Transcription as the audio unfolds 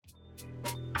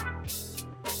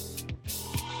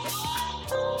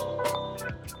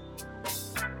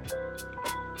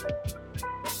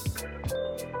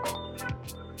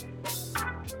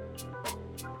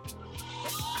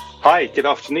Hi, good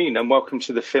afternoon, and welcome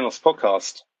to the Finos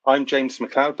podcast. I'm James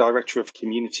McLeod, Director of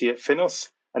Community at Finos,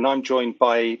 and I'm joined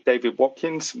by David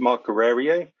Watkins, Mark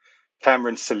Guerrero,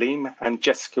 Cameron Salim, and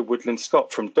Jessica Woodland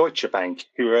Scott from Deutsche Bank,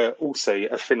 who are also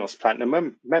a Finos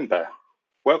Platinum member.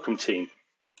 Welcome, team.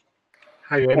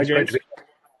 Hi, James. Hi, James.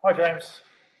 Hi, James.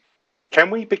 Can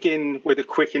we begin with a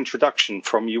quick introduction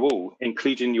from you all,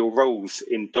 including your roles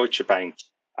in Deutsche Bank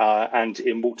and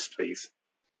in Waltz, please?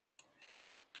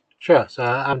 Sure. So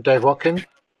I'm Dave Watkin.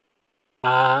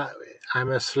 I'm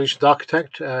a solutions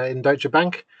architect in Deutsche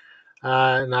Bank,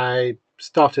 and I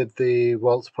started the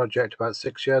Waltz project about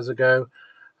 6 years ago,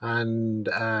 and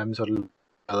sort of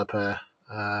developer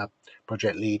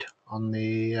project lead on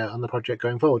the project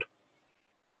going forward.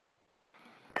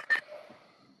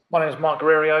 My name is Mark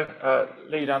Guerrero,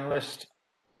 lead analyst,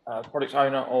 product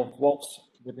owner of Waltz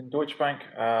within Deutsche Bank,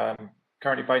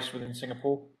 currently based within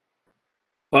Singapore.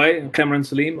 Hi, I'm Cameron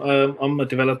Salim. I'm a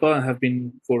developer. I have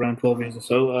been for around 12 years or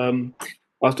so.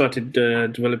 I started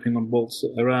developing on Waltz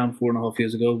around 4.5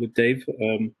 years ago with Dave,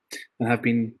 and have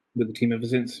been with the team ever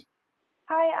since.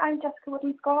 Hi, I'm Jessica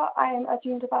Woodland Scott. I am a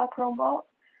junior developer on Waltz.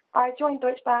 I joined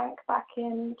Deutsche Bank back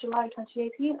in July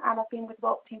 2018, and I've been with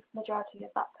Waltz team for the majority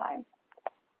of that time.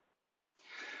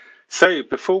 So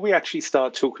before we actually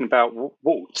start talking about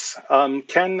Waltz,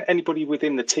 can anybody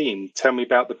within the team tell me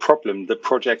about the problem the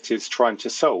project is trying to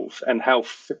solve and how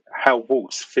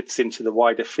Waltz fits into the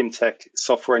wider fintech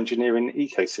software engineering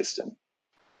ecosystem?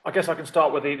 I guess I can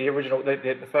start with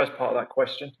the first part of that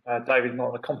question. David might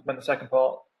want to complement the second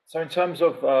part. So in terms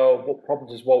of what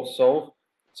problems does Waltz solve?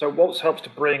 So Waltz helps to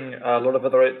bring a lot of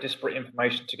other disparate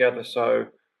information together. So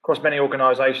across many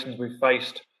organizations, we've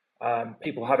faced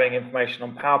people having information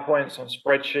on PowerPoints, on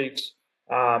spreadsheets,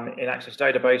 in Access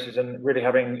databases, and really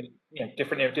having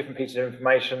different pieces of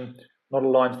information not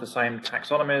aligned to the same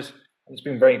taxonomies. And it's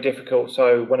been very difficult.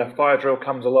 So when a fire drill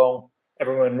comes along,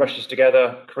 everyone rushes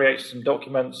together, creates some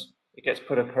documents. It gets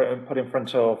put in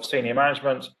front of senior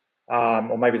management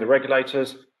or maybe the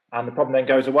regulators, and the problem then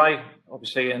goes away.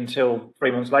 Obviously, until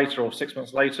 3 months later or 6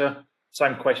 months later,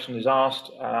 same question is asked,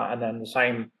 and then the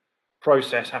same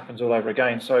process happens all over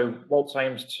again. So Waltz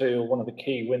aims to, one of the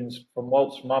key wins from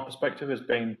Waltz from our perspective has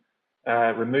been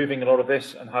removing a lot of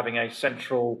this and having a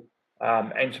central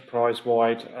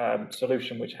enterprise-wide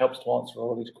solution which helps to answer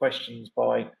all of these questions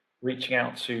by reaching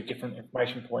out to different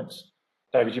information points.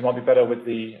 David, you might be better with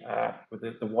the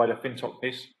wider FinTech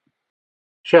piece.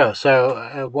 Sure.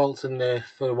 So Waltz in the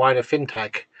wider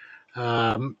fintech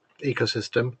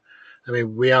ecosystem. I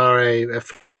mean, we are a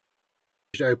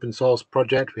open source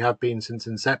project. We have been since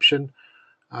inception.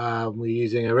 We're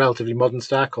using a relatively modern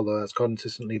stack, although that's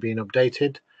consistently been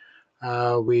updated.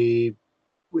 We're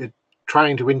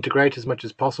trying to integrate as much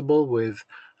as possible with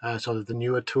sort of the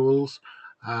newer tools,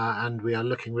 and we are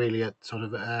looking really at sort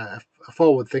of a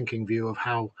forward-thinking view of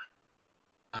how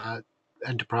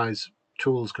enterprise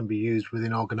tools can be used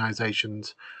within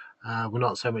organizations. We're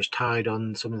not so much tied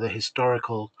on some of the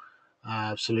historical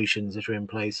solutions that are in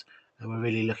place, and we're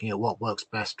really looking at what works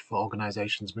best for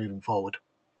organizations moving forward.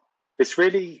 It's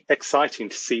really exciting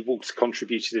to see Waltz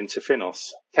contributed into Finos.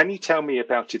 Can you tell me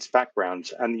about its background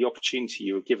and the opportunity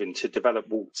you were given to develop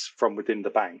Waltz from within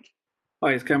the bank?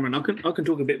 Hi, it's Cameron. I can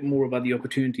talk a bit more about the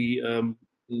opportunity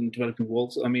in developing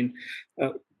Waltz. I mean,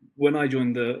 when I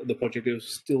joined the project, it was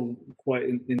still quite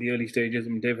in the early stages. I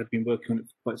mean, Dave had been working on it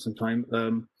for quite some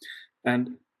time,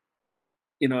 and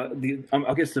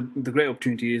I guess the great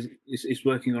opportunity is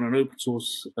working on an open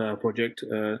source project.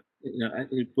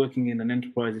 Working in an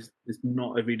enterprise is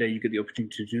not every day you get the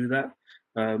opportunity to do that.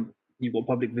 You've got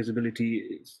public visibility.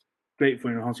 It's great for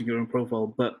enhancing your own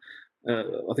profile, but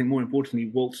I think more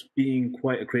importantly, Waltz being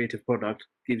quite a creative product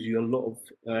gives you a lot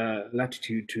of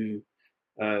latitude to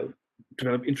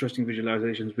develop interesting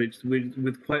visualizations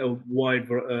with quite a wide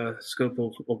scope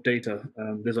of data.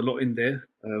 There's a lot in there,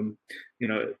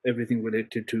 everything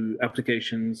related to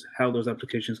applications, how those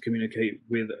applications communicate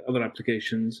with other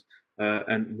applications,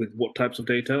 and with what types of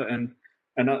data.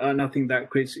 And I think that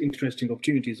creates interesting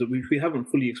opportunities that we haven't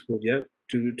fully explored yet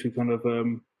to kind of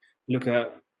look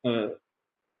at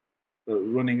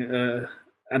running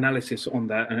analysis on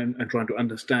that and trying to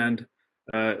understand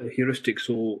heuristics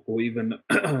or even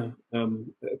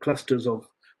clusters of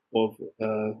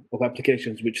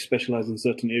applications which specialize in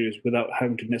certain areas without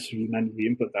having to necessarily manually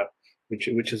input that, which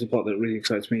is a part that really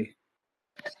excites me.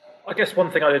 I guess one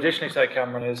thing I'd additionally say,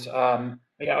 Cameron, is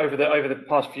over the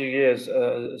past few years,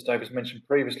 as David's mentioned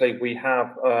previously, we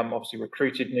have obviously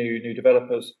recruited new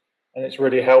developers, and it's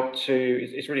really helped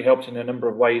in a number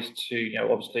of ways to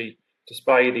obviously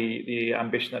display the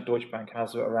ambition that Deutsche Bank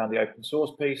has around the open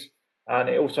source piece, And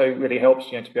it also really helps,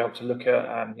 to be able to look at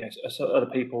other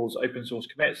people's open source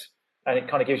commits, and it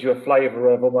kind of gives you a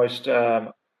flavour of almost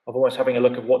having a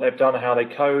look at what they've done, how they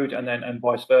code, and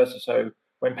vice versa. So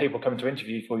when people come to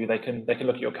interview for you, they can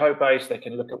look at your code base, they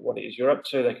can look at what it is you're up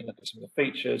to, they can look at some of the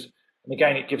features, and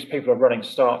again, it gives people a running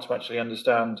start to actually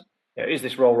understand, is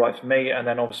this role right for me? And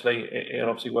then obviously it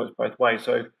obviously works both ways.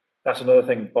 So that's another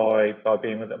thing by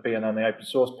being on the open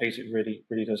source piece, it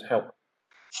really does help.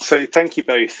 So thank you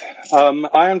both.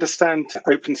 I understand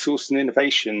open source and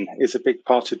innovation is a big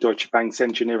part of Deutsche Bank's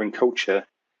engineering culture.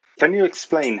 Can you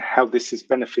explain how this has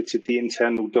benefited the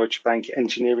internal Deutsche Bank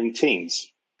engineering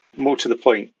teams? More to the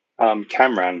point,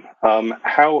 Kamran,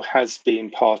 how has being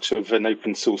part of an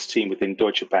open source team within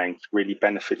Deutsche Bank really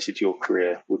benefited your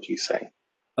career, would you say?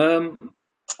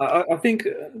 I think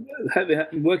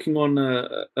working on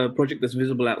a project that's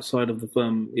visible outside of the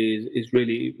firm is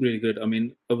really good. I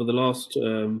mean, over the last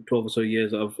 12 or so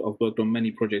years, I've worked on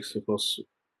many projects across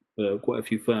quite a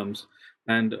few firms,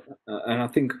 and I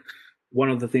think one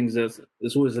of the things that's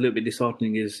always a little bit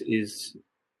disheartening is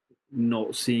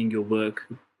not seeing your work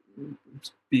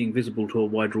being visible to a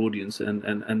wider audience,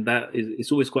 and that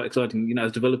it's always quite exciting.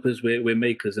 As developers, we're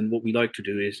makers, and what we like to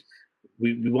do is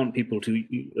we want people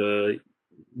to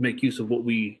make use of what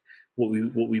we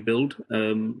build.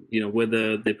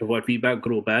 Whether they provide feedback,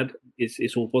 good or bad,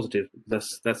 it's all positive.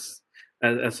 That's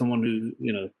as someone who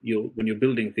when you're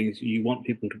building things, you want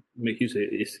people to make use of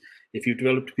it. If you've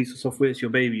developed a piece of software, it's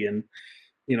your baby, and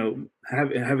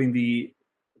having the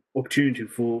opportunity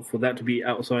for that to be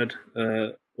outside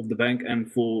of the bank,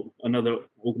 and for another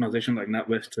organization like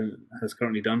NatWest has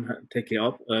currently done, take it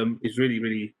up, is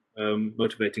really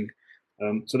motivating.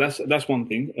 So that's one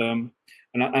thing,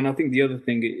 and I think the other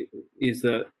thing is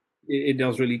that it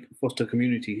does really foster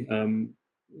community.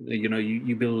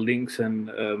 You build links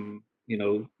and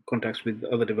contacts with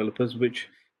other developers, which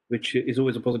is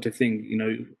always a positive thing.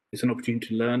 It's an opportunity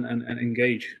to learn and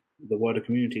engage the wider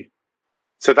community.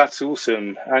 So that's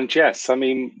awesome. And Jess, I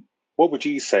mean, what would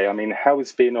you say? I mean, how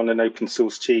has being on an open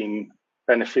source team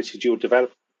benefited your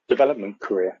development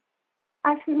career?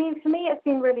 For me, it's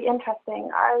been really interesting.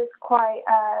 I was quite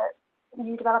a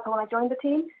new developer when I joined the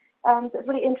team. So it's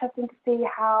really interesting to see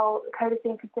how the code is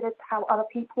being considered, how other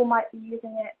people might be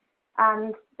using it.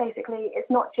 And basically, it's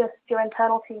not just your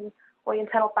internal team or your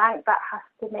internal bank that has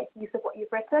to make use of what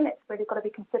you've written. It's really got to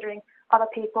be considering other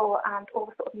people and all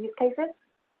the sort of use cases.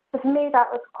 So for me, that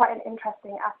was quite an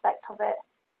interesting aspect of it.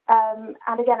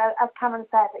 And again, as Cameron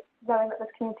said, knowing that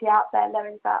there's community out there,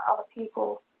 knowing that other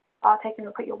people are taking a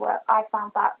look at your work, I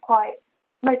found that quite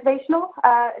motivational.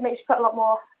 It makes you put a lot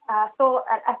more thought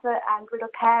and effort and real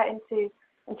care into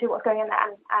what's going on there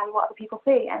and what other people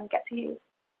see and get to use.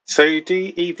 So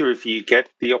do either of you get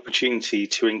the opportunity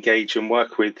to engage and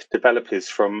work with developers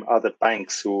from other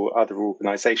banks or other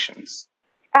organizations?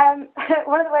 One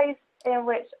of the ways in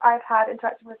which I've had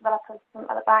interaction with developers from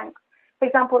other banks, for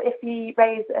example, if you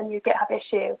raise a new GitHub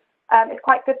issue, it's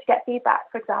quite good to get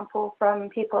feedback, for example, from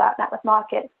people at NatWest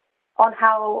Markets on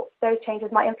how those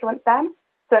changes might influence them.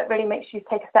 So it really makes you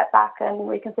take a step back and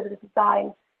reconsider the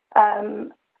design.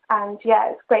 And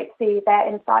yeah, it's great to see their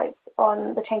insights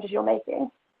on the changes you're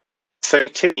making. So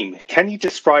Tim, can you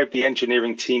describe the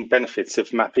engineering team benefits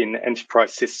of mapping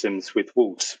enterprise systems with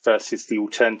Waltz versus the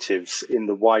alternatives in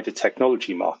the wider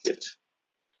technology market?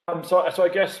 So I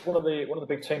guess one of the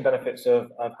big team benefits of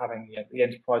having the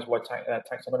enterprise-wide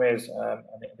taxonomies and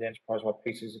the enterprise-wide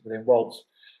pieces within Waltz,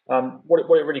 what it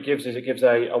really gives is it gives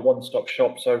a one-stop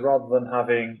shop. So rather than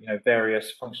having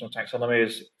various functional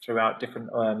taxonomies throughout different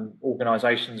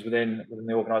organisations within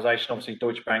the organisation, obviously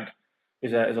Deutsche Bank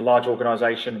is a large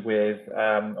organisation with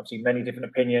obviously many different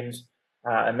opinions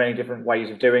and many different ways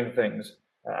of doing things,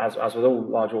 as with all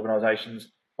large organisations.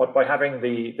 But by having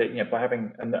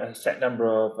a set number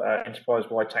of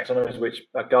enterprise-wide taxonomies which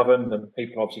are governed and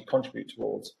people obviously contribute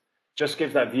towards, just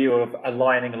gives that view of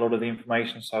aligning a lot of the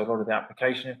information, so a lot of the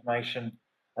application information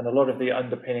and a lot of the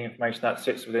underpinning information that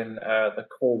sits within the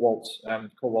core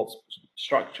Waltz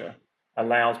structure,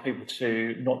 allows people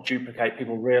to not duplicate.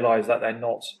 People realise that they're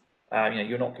not,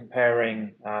 you're not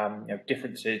comparing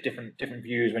differences, different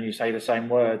views when you say the same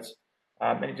words.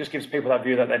 And it just gives people that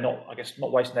view that they're not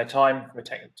wasting their time from a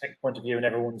tech point of view, and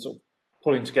everyone's sort of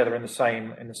pulling together in the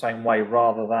same way,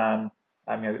 rather than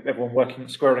everyone working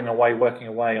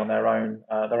away on their own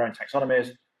taxonomies.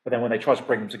 But then when they try to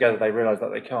bring them together, they realise that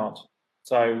they can't.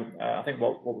 So I think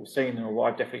what we've seen, or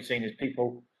what I've definitely seen, is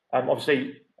people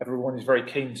obviously everyone is very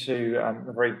keen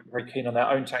on their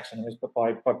own taxonomies, but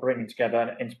by bringing together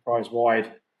an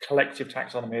enterprise-wide collective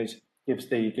taxonomies, gives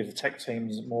the tech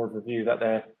teams more of a view that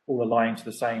they're all aligning to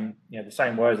the same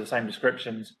words, the same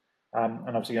descriptions,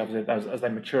 and obviously as they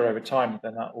mature over time,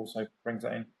 then that also brings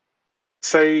that in.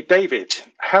 So, David,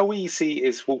 how easy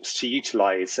is Waltz to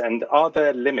utilize, and are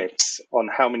there limits on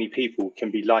how many people can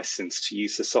be licensed to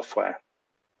use the software?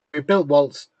 We built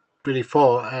Waltz really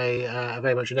for a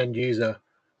very much an end user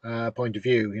point of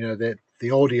view. You know,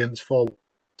 the audience for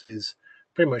Waltz is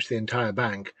pretty much the entire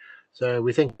bank. So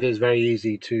we think it is very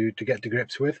easy to get to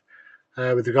grips with.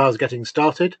 With regards to getting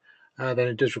started, then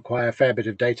it does require a fair bit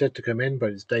of data to come in,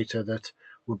 but it's data that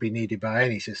would be needed by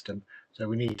any system. So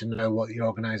we need to know what your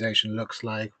organization looks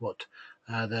like, what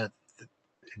in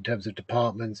terms of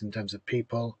departments, in terms of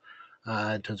people,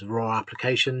 in terms of raw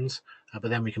applications, but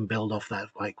then we can build off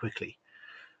that quite quickly.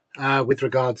 With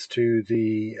regards to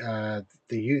the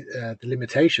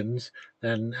limitations,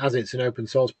 then as it's an open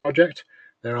source project,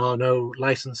 there are no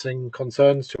licensing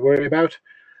concerns to worry about.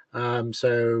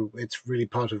 So it's really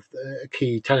part of a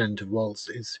key tenet of Waltz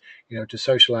is, to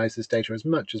socialize this data as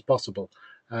much as possible,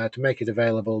 to make it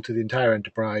available to the entire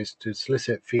enterprise, to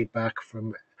solicit feedback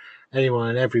from anyone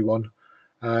and everyone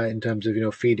in terms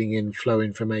of, feeding in flow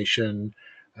information,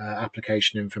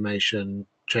 application information,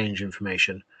 change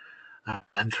information.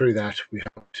 And through that, we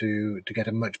hope to get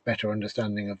a much better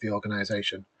understanding of the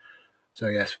organization. So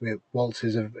yes, Waltz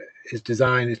is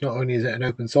designed. It's not only is it an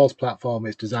open source platform,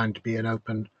 it's designed to be an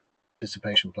open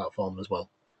participation platform as well.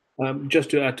 Just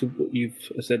to add to what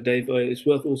you've said, Dave, it's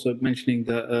worth also mentioning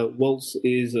that Waltz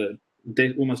is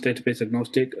almost database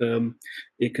agnostic.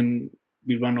 It can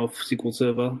be run off SQL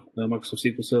Server, Microsoft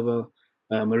SQL Server,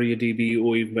 MariaDB,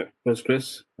 or even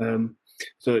Postgres.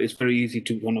 So it's very easy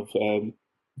to kind of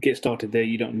get started there.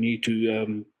 You don't need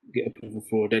to get approval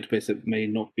for a database that may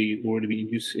not be already be in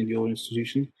use in your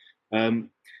institution.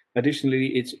 Additionally,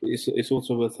 it's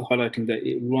also worth highlighting that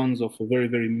it runs off a very,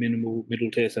 very minimal middle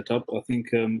tier setup. I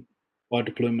think our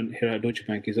deployment here at Deutsche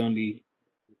Bank is only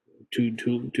two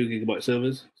gigabyte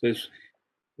servers. So it's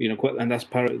and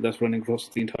that's running across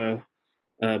the entire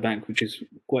bank, which is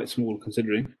quite small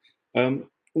considering. And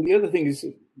the other thing is,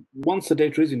 once the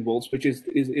data is in Waltz, which is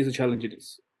a challenge it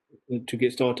is to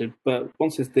get started, but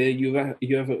once it's there, you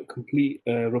have a complete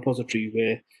repository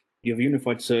where you have a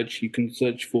unified search. You can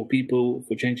search for people,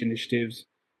 for change initiatives,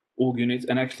 org units,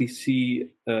 and actually see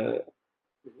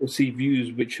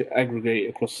views which aggregate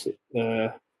across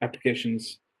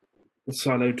applications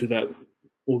siloed to that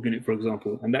org unit, for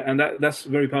example. And that's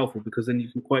very powerful, because then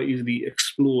you can quite easily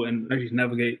explore and actually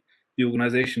navigate the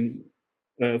organization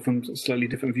from slightly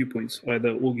different viewpoints,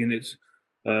 either org units,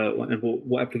 and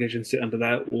what applications sit under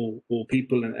that, or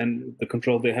people and the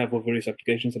control they have of various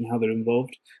applications and how they're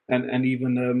involved, and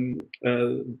even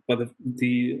by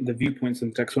the viewpoints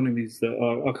and taxonomies that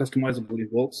are customizable in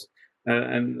Waltz,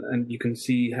 and you can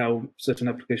see how certain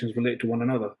applications relate to one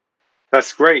another.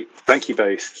 That's great. Thank you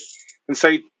both. And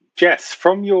so, Jess,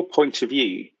 from your point of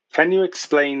view, can you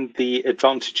explain the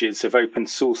advantages of open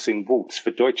sourcing Waltz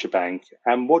for Deutsche Bank,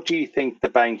 and what do you think the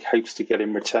bank hopes to get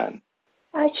in return?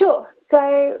 Sure.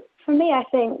 So for me, I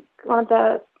think one of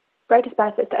the greatest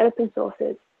benefits to open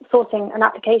sourcing an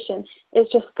application is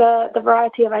just the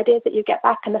variety of ideas that you get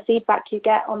back and the feedback you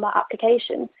get on that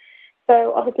application.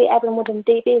 So obviously everyone within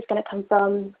DB is going to come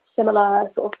from similar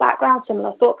sort of background,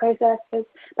 similar thought processes.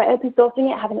 By open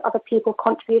sourcing it, having other people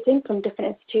contributing from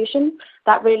different institutions,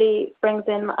 that really brings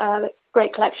in a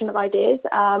great collection of ideas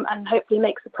and hopefully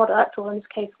makes the product, or in this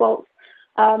case Waltz,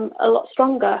 a lot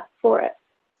stronger for it.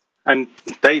 And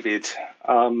David,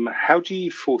 how do you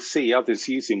foresee others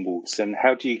using Waltz, and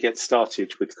how do you get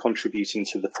started with contributing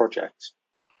to the project?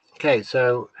 Okay,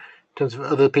 so in terms of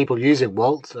other people using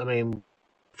Waltz, I mean,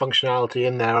 functionality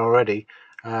in there already.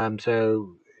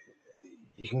 So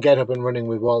you can get up and running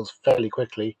with Waltz fairly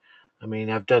quickly. I mean,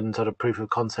 I've done sort of proof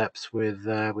of concepts with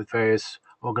various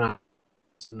organizations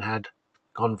and had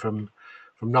gone from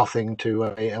nothing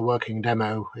to a working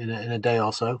demo in a day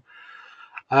or so.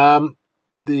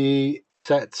 The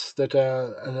sets that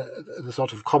are the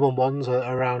sort of common ones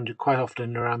are quite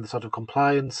often around the sort of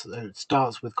compliance. It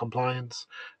starts with compliance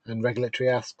and regulatory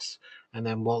asks, and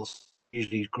then Waltz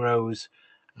usually grows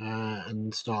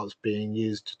and starts being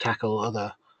used to tackle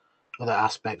other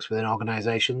aspects within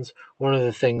organizations. One of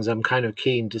the things I'm kind of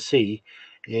keen to see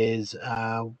is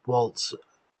Waltz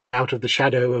out of the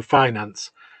shadow of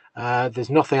finance. There's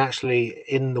nothing actually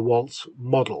in the Waltz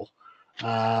model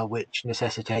which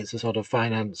necessitates a sort of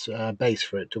finance base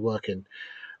for it to work in.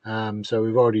 So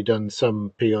we've already done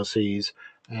some POCs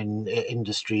in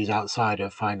industries outside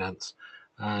of finance,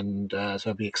 and so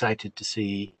I'd be excited to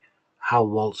see how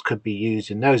Waltz could be used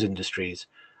in those industries.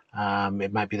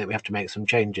 It might be that we have to make some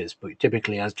changes, but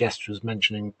typically, as Jess was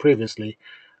mentioning previously,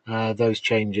 those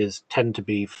changes tend to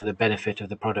be for the benefit of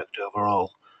the product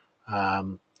overall.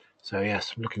 So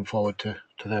yes, looking forward to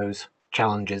those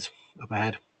challenges up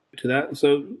ahead. To that,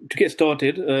 so to get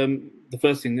started, the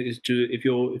first thing is to if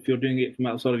you're doing it from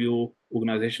outside of your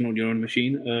organization or your own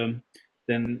machine,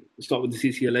 then start with the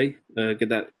CCLA, get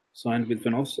that signed with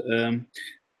Finos,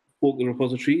 fork the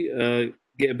repository,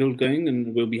 get a build going,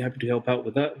 and we'll be happy to help out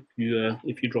with that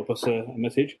if you drop us a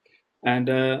message, and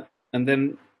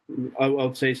then I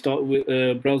would say start with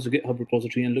browse the GitHub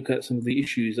repository and look at some of the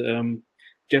issues.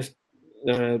 Jess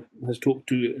has talked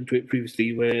to it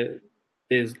previously, where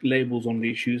there's labels on the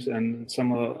issues, and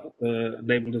some are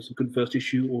labeled as a good first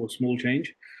issue or a small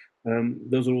change.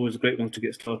 Those are always great ones to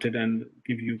get started and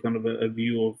give you kind of a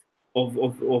view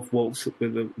of Waltz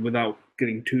without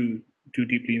getting too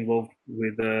deeply involved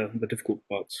with the difficult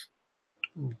parts.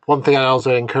 One thing I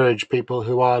also encourage people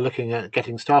who are looking at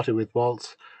getting started with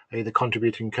Waltz, either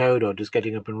contributing code or just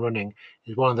getting up and running,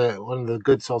 is one of the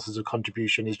good sources of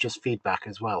contribution is just feedback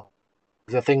as well.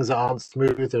 If there are things that aren't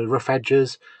smooth, there are rough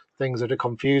edges, things that are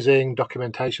confusing,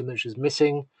 documentation that is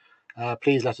missing,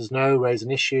 please let us know, raise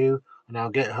an issue on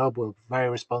our GitHub. We're very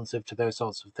responsive to those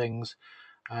sorts of things.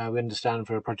 We understand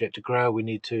for a project to grow, we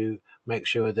need to make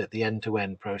sure that the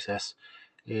end-to-end process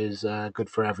is good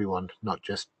for everyone, not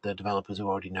just the developers who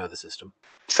already know the system.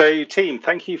 So, team,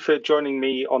 thank you for joining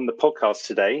me on the podcast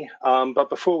today. But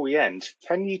before we end,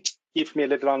 can you give me a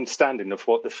little understanding of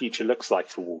what the future looks like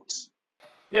for Waltz?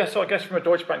 Yeah, so I guess from a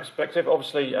Deutsche Bank perspective,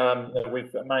 obviously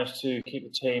we've managed to keep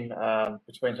the team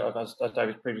between, as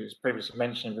David previously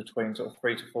mentioned, between sort of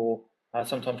 3 to 4,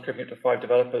 sometimes creeping up to 5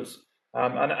 developers.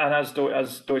 And as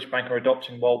Deutsche Bank are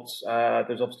adopting Waltz,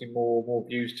 there's obviously more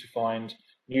views to find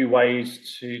new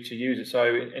ways to use it.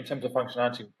 So in terms of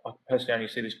functionality, I personally only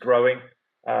see this growing,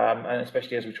 and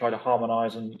especially as we try to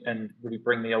harmonise and really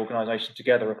bring the organisation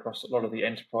together across a lot of the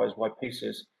enterprise-wide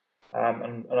pieces.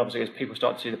 And obviously, as people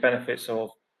start to see the benefits of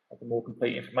the more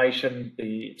complete information,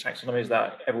 the taxonomies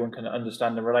that everyone can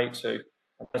understand and relate to,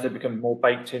 as they become more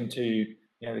baked into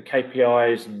the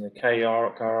KPIs and the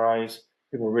KRIs,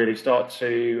 people really start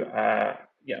to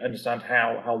understand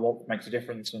how Waltz makes a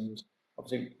difference, and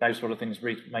obviously those sort of things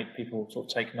really make people sort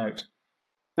of take note.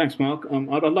 Thanks, Mark.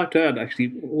 I'd like to add,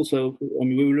 actually, also,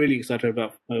 we were really excited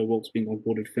about Waltz being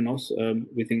onboarded Finos.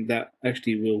 We think that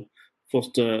actually will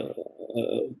foster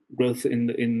growth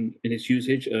in its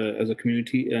usage as a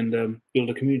community, and build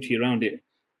a community around it.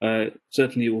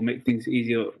 Certainly, it will make things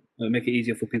easier, make it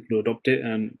easier for people to adopt it,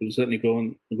 and will certainly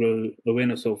grow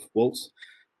awareness of Waltz.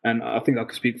 And I think I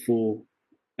can speak for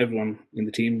everyone in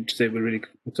the team to say we're really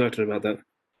excited about that.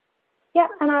 Yeah,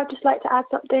 and I'd just like to add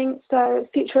something. So,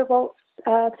 future of Waltz,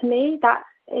 to me, that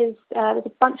is there's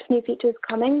a bunch of new features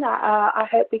coming that I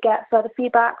hope we get further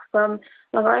feedback from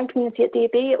our own community at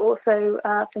DB, also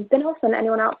from Finos and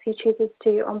anyone else who chooses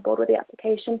to onboard with the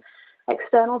application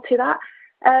external to that.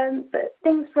 But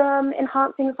things from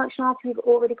enhancing the functionality we've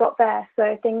already got there.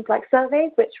 So things like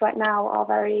surveys, which right now are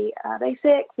very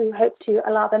basic. We hope to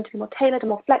allow them to be more tailored and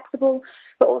more flexible,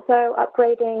 but also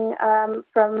upgrading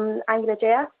from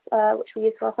AngularJS, which we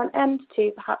use for our front end,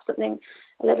 to perhaps something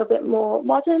a little bit more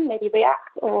modern, maybe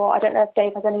React, or I don't know if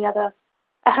Dave has any other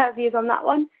views on that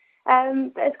one.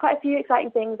 But there's quite a few exciting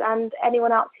things, and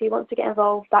anyone else who wants to get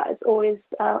involved, that is always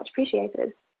much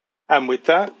appreciated. And with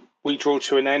that, we draw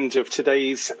to an end of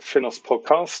today's Finos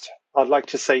podcast. I'd like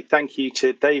to say thank you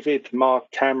to David,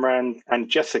 Mark, Cameron, and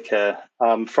Jessica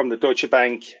from the Deutsche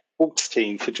Bank Waltz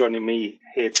team for joining me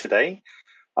here today.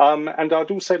 And I'd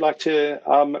also like to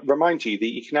remind you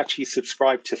that you can actually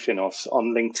subscribe to Finos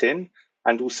on LinkedIn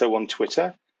and also on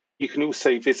Twitter. You can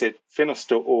also visit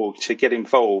finos.org to get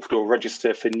involved or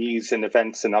register for news and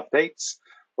events and updates.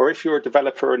 Or if you're a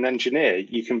developer or an engineer,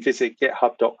 you can visit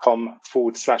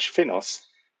github.com/Finos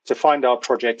to find our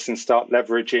projects and start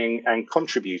leveraging and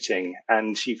contributing.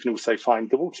 And you can also find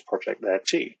the Waltz project there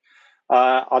too.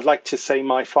 I'd like to say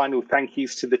my final thank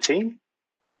yous to the team.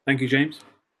 Thank you, James.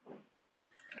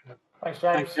 Thanks,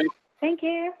 James. Thank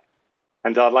you.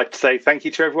 And I'd like to say thank you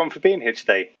to everyone for being here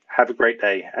today. Have a great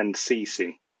day and see you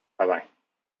soon. Bye-bye.